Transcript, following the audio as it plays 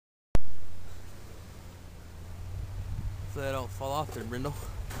Hopefully I don't fall off there, Brindle.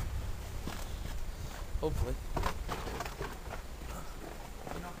 Hopefully.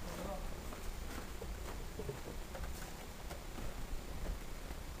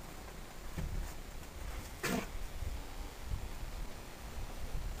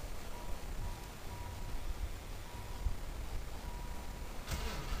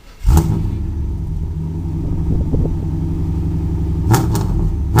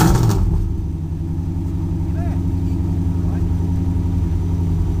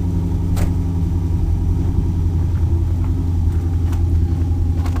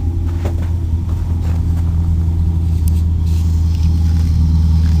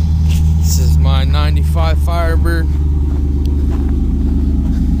 This is my 95 Firebird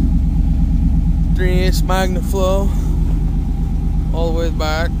 3-inch MagnaFlow all the way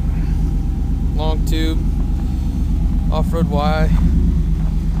back, long tube, off-road Y.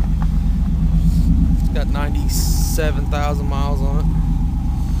 It's got 97,000 miles on it.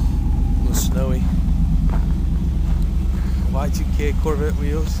 A little snowy. Y2K Corvette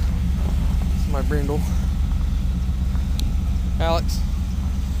wheels. This is my Brindle. Alex,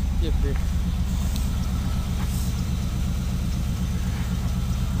 get up here.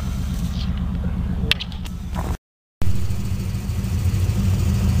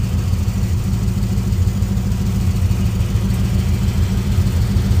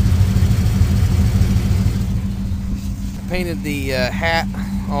 Painted the hat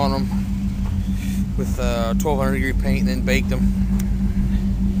on them with 1200 degree paint and then baked them.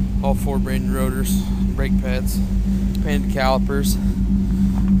 All 4 brand new rotors, brake pads, painted calipers,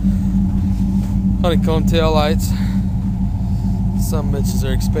 honeycomb tail lights. Some bitches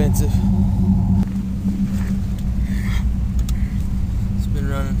are expensive. It's been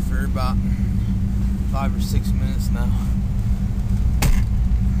running for about 5 or 6 minutes now.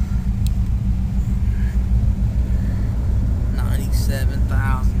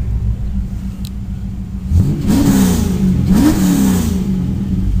 $97,000.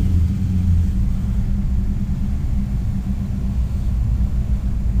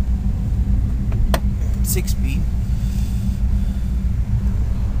 Six-speed.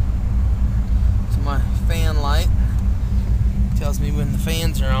 So my fan light tells me when the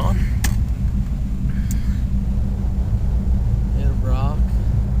fans are on. Head of rock.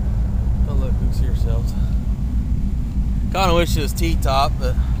 Oh look, you can see yourselves. Kinda wish it was T-top,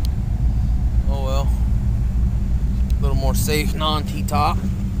 but oh well. A little more safe non-T-top.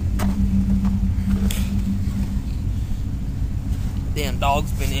 Damn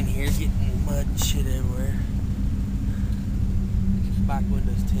dog's been in here getting mud and shit everywhere. Back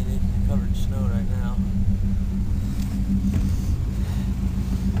window's tinted, covered in snow right now.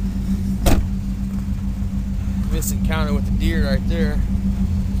 Missed encounter with the deer right there.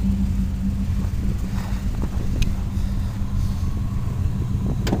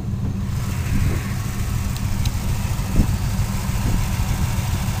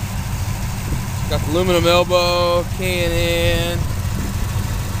 Got the aluminum elbow, K&N,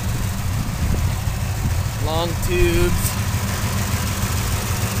 long tubes.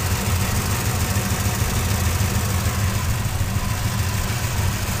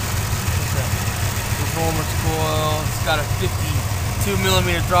 Performance coil. It's got a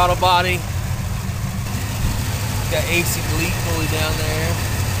 52mm throttle body. It's got AC delete pulley down there.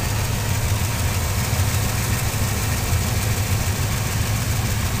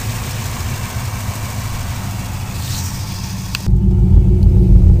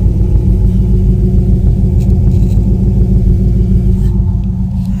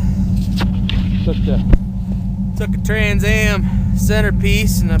 Took a Trans Am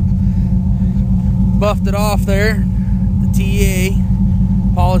centerpiece and I buffed it off there, the TA,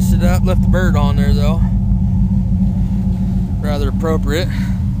 polished it up, left the bird on there though. Rather appropriate.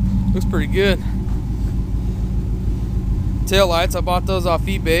 Looks pretty good. Tail lights, I bought those off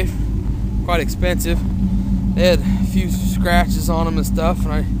eBay, quite expensive. They had a few scratches on them and stuff,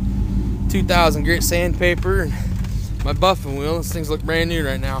 and I 2000 grit sandpaper and my buffing wheel. This things look brand new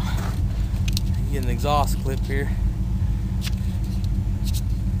right now. Get an exhaust clip here.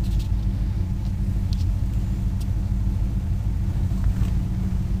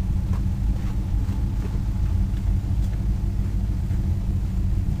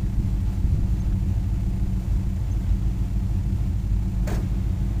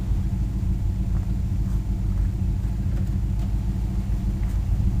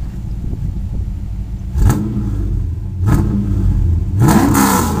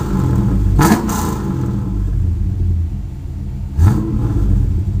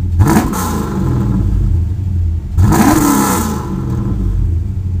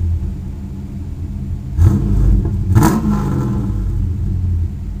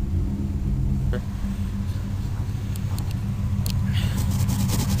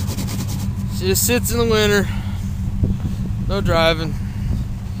 She just sits in the winter. No driving.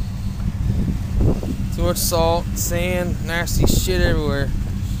 Too much salt, sand, nasty shit everywhere.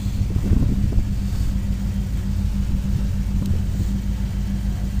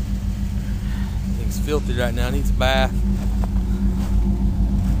 Thing's filthy right now. Needs a bath.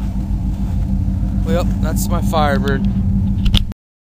 Well, that's my Firebird.